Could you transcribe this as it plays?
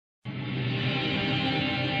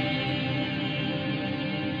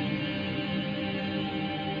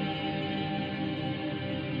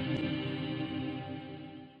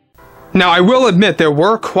Now, I will admit there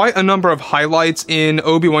were quite a number of highlights in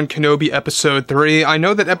Obi-Wan Kenobi Episode 3. I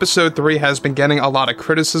know that Episode 3 has been getting a lot of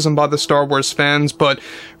criticism by the Star Wars fans, but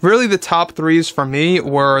really the top threes for me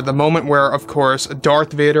were the moment where, of course,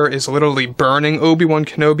 Darth Vader is literally burning Obi-Wan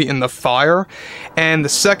Kenobi in the fire, and the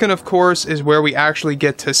second, of course, is where we actually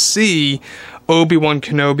get to see Obi-Wan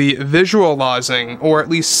Kenobi visualizing, or at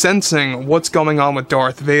least sensing, what's going on with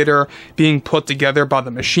Darth Vader being put together by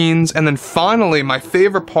the machines. And then finally, my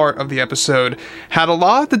favorite part of the episode had a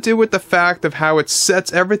lot to do with the fact of how it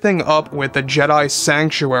sets everything up with the Jedi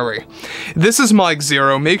Sanctuary. This is Mike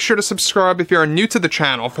Zero. Make sure to subscribe if you're new to the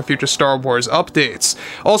channel for future Star Wars updates.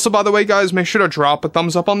 Also, by the way, guys, make sure to drop a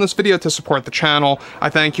thumbs up on this video to support the channel. I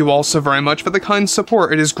thank you all so very much for the kind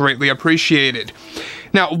support. It is greatly appreciated.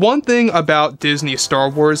 Now, one thing about Disney Star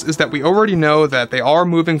Wars is that we already know that they are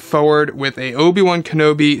moving forward with a Obi-Wan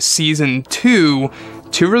Kenobi Season 2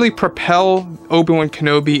 to really propel Obi-Wan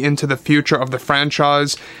Kenobi into the future of the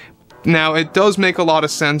franchise. Now, it does make a lot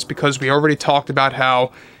of sense because we already talked about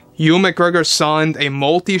how Ewan McGregor signed a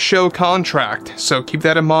multi-show contract, so keep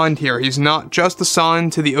that in mind here. He's not just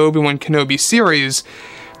assigned to the Obi-Wan Kenobi series,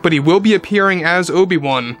 but he will be appearing as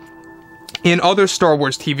Obi-Wan in other Star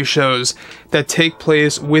Wars TV shows that take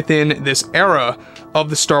place within this era of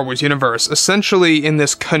the Star Wars universe, essentially in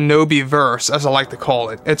this Kenobi-verse, as I like to call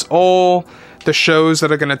it. It's all the shows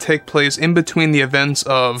that are going to take place in between the events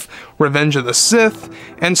of Revenge of the Sith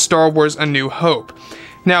and Star Wars A New Hope.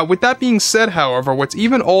 Now, with that being said, however, what's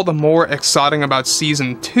even all the more exciting about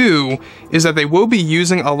Season 2 is that they will be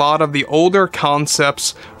using a lot of the older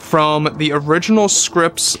concepts from the original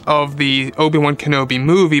scripts of the Obi-Wan Kenobi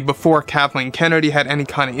movie before Kathleen Kennedy had any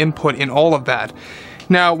kind of input in all of that.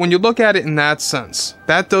 Now, when you look at it in that sense,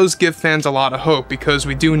 that does give fans a lot of hope, because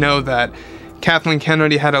we do know that Kathleen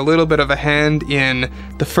Kennedy had a little bit of a hand in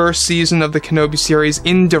the first season of the Kenobi series,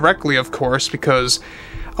 indirectly, of course, because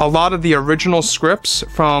a lot of the original scripts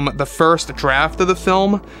from the first draft of the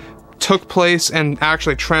film took place and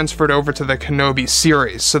actually transferred over to the Kenobi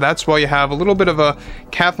series. So that's why you have a little bit of a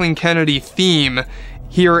Kathleen Kennedy theme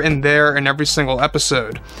here and there in every single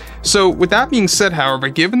episode. So with that being said, however,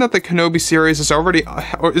 given that the Kenobi series is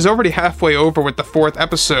already halfway over with the 4th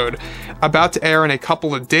episode, about to air in a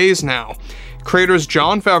couple of days now, creators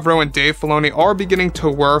Jon Favreau and Dave Filoni are beginning to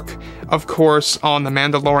work, of course, on The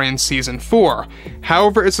Mandalorian Season 4.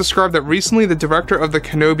 However, it's described that recently the director of the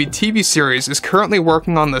Kenobi TV series is currently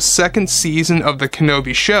working on the 2nd season of the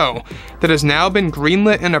Kenobi show that has now been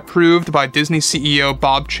greenlit and approved by Disney CEO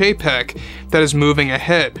Bob Chapek that is moving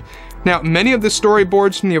ahead. Now, many of the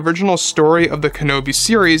storyboards from the original story of the Kenobi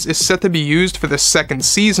series is set to be used for the 2nd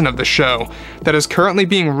season of the show that is currently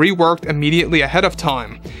being reworked immediately ahead of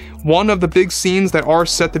time. One of the big scenes that are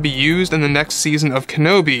set to be used in the next season of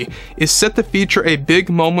Kenobi is set to feature a big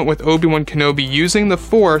moment with Obi-Wan Kenobi using the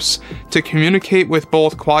Force to communicate with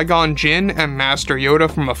both Qui-Gon Jinn and Master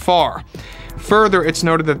Yoda from afar. Further, it's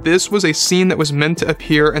noted that this was a scene that was meant to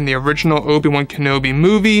appear in the original Obi-Wan Kenobi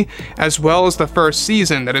movie, as well as the first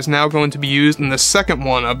season that is now going to be used in the 2nd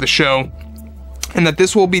one of the show, and that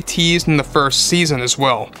this will be teased in the 1st season as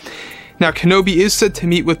well. Now, Kenobi is said to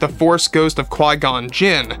meet with the Force ghost of Qui-Gon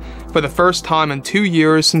Jinn for the first time in 2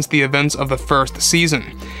 years since the events of the 1st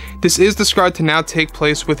season. This is described to now take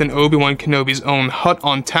place within Obi-Wan Kenobi's own hut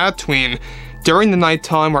on Tatooine during the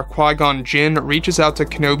nighttime, where Qui-Gon Jinn reaches out to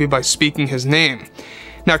Kenobi by speaking his name.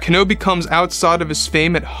 Now, Kenobi comes outside of his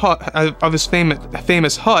famous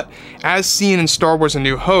hut, as seen in Star Wars A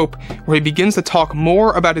New Hope, where he begins to talk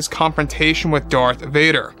more about his confrontation with Darth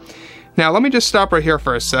Vader. Now, let me just stop right here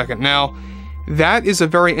for a second. Now, that is a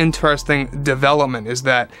very interesting development, is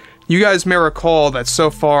that you guys may recall that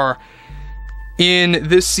so far in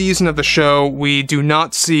this season of the show, we do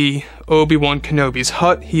not see Obi-Wan Kenobi's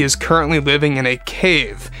hut. He is currently living in a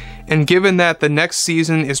cave. And given that the next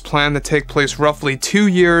season is planned to take place roughly 2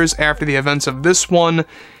 years after the events of this one,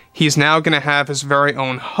 he's now going to have his very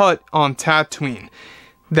own hut on Tatooine.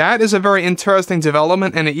 That is a very interesting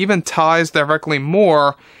development, and it even ties directly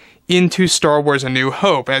more into Star Wars A New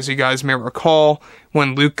Hope. As you guys may recall,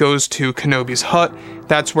 when Luke goes to Kenobi's hut,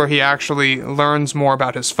 that's where he actually learns more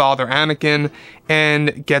about his father Anakin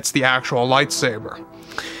and gets the actual lightsaber.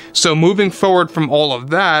 So moving forward from all of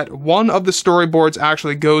that, one of the storyboards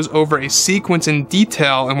actually goes over a sequence in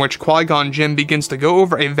detail in which Qui-Gon Jinn begins to go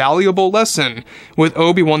over a valuable lesson with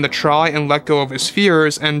Obi-Wan to try and let go of his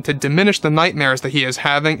fears and to diminish the nightmares that he is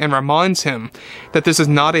having, and reminds him that this is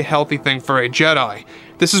not a healthy thing for a Jedi.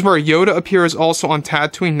 This is where Yoda appears also on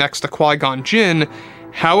Tatooine next to Qui-Gon Jinn,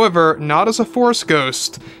 however, not as a Force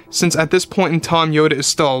ghost, since at this point in time Yoda is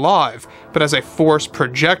still alive, but as a Force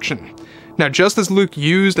projection. Now, just as Luke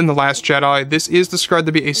used in The Last Jedi, this is described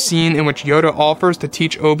to be a scene in which Yoda offers to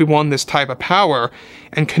teach Obi-Wan this type of power,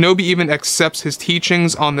 and Kenobi even accepts his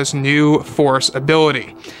teachings on this new Force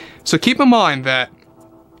ability. So keep in mind that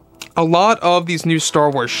a lot of these new Star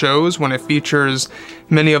Wars shows, when it features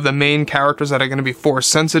many of the main characters that are going to be Force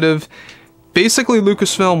sensitive, basically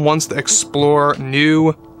Lucasfilm wants to explore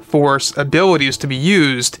new Force abilities to be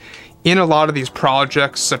used in a lot of these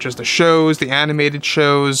projects, such as the shows, the animated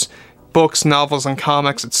shows, books, novels, and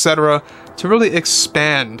comics, etc., to really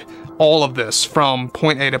expand all of this from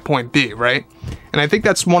point A to point B, right? And I think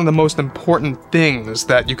that's one of the most important things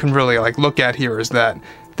that you can really look at here, is that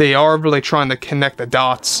they are really trying to connect the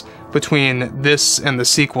dots between this and the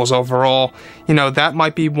sequels overall. You know, that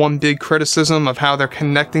might be one big criticism of how they're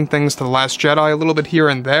connecting things to The Last Jedi a little bit here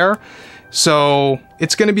and there. So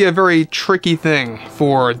it's going to be a very tricky thing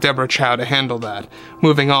for Deborah Chow to handle that.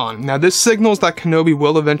 Moving on. Now, this signals that Kenobi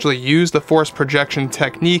will eventually use the Force projection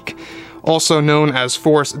technique, also known as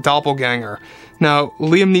Force Doppelganger. Now,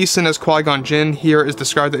 Liam Neeson as Qui-Gon Jinn here is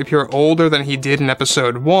described to appear older than he did in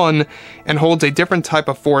Episode 1, and holds a different type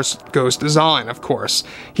of Force Ghost design, of course.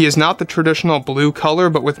 He is not the traditional blue color,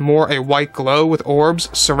 but with more a white glow with orbs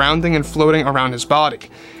surrounding and floating around his body.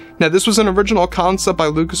 Now, this was an original concept by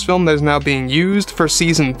Lucasfilm that is now being used for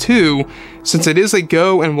Season 2, since it is a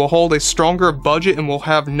go and will hold a stronger budget and will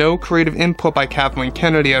have no creative input by Kathleen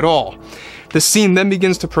Kennedy at all. The scene then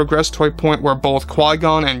begins to progress to a point where both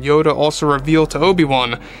Qui-Gon and Yoda also reveal to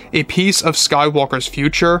Obi-Wan a piece of Skywalker's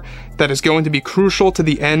future that is going to be crucial to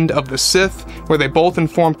the end of the Sith, where they both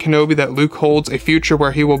inform Kenobi that Luke holds a future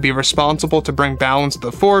where he will be responsible to bring balance to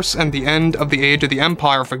the Force and the end of the Age of the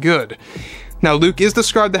Empire for good. Now, Luke is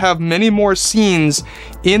described to have many more scenes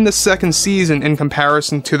in the second season in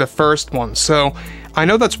comparison to the first one, so I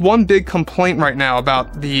know that's one big complaint right now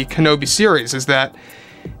about the Kenobi series, is that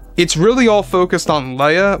it's really all focused on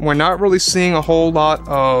Leia. We're not really seeing a whole lot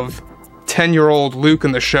of 10-year-old Luke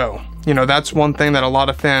in the show. You know, that's one thing that a lot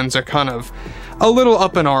of fans are kind of a little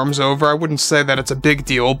up in arms over. I wouldn't say that it's a big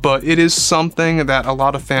deal, but it is something that a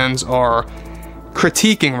lot of fans are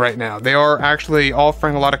critiquing right now. They are actually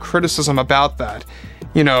offering a lot of criticism about that,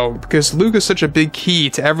 you know, because Luke is such a big key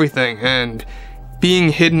to everything, and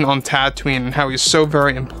being hidden on Tatooine and how he's so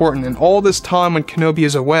very important, and all this time when Kenobi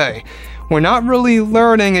is away, we're not really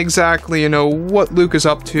learning exactly, you know, what Luke is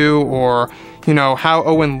up to, or, you know, how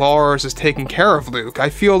Owen Lars is taking care of Luke. I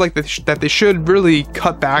feel like that they should really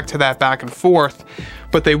cut back to that back and forth,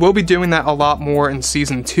 but they will be doing that a lot more in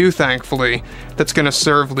Season 2, thankfully. That's going to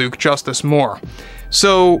serve Luke justice more.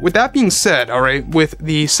 So, with that being said, alright, with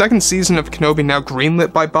the second season of Kenobi now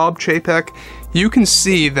greenlit by Bob Chapek, you can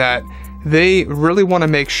see that they really want to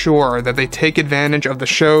make sure that they take advantage of the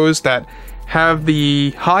shows that have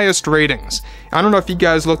the highest ratings. I don't know if you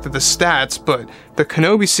guys looked at the stats, but the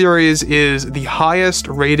Kenobi series is the highest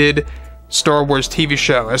rated Star Wars TV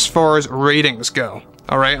show as far as ratings go.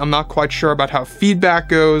 Alright, I'm not quite sure about how feedback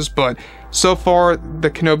goes, but so far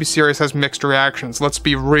the Kenobi series has mixed reactions. Let's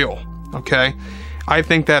be real, okay? I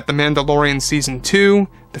think that The Mandalorian Season 2,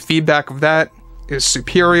 the feedback of that is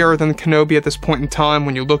superior than Kenobi at this point in time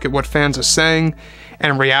when you look at what fans are saying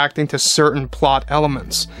and reacting to certain plot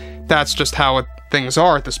elements. That's just how things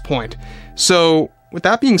are at this point. So, with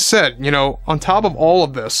that being said, you know, on top of all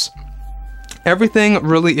of this, everything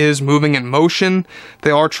really is moving in motion.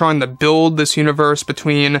 They are trying to build this universe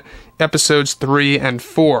between episodes 3 and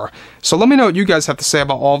 4. So let me know what you guys have to say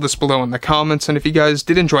about all this below in the comments, and if you guys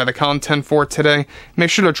did enjoy the content for today, make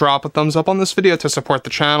sure to drop a thumbs up on this video to support the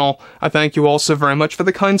channel. I thank you all so very much for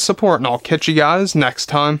the kind support, and I'll catch you guys next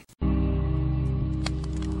time.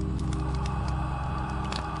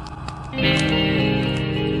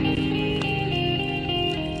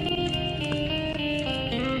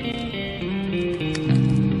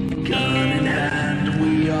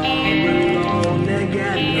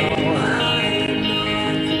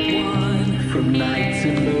 From night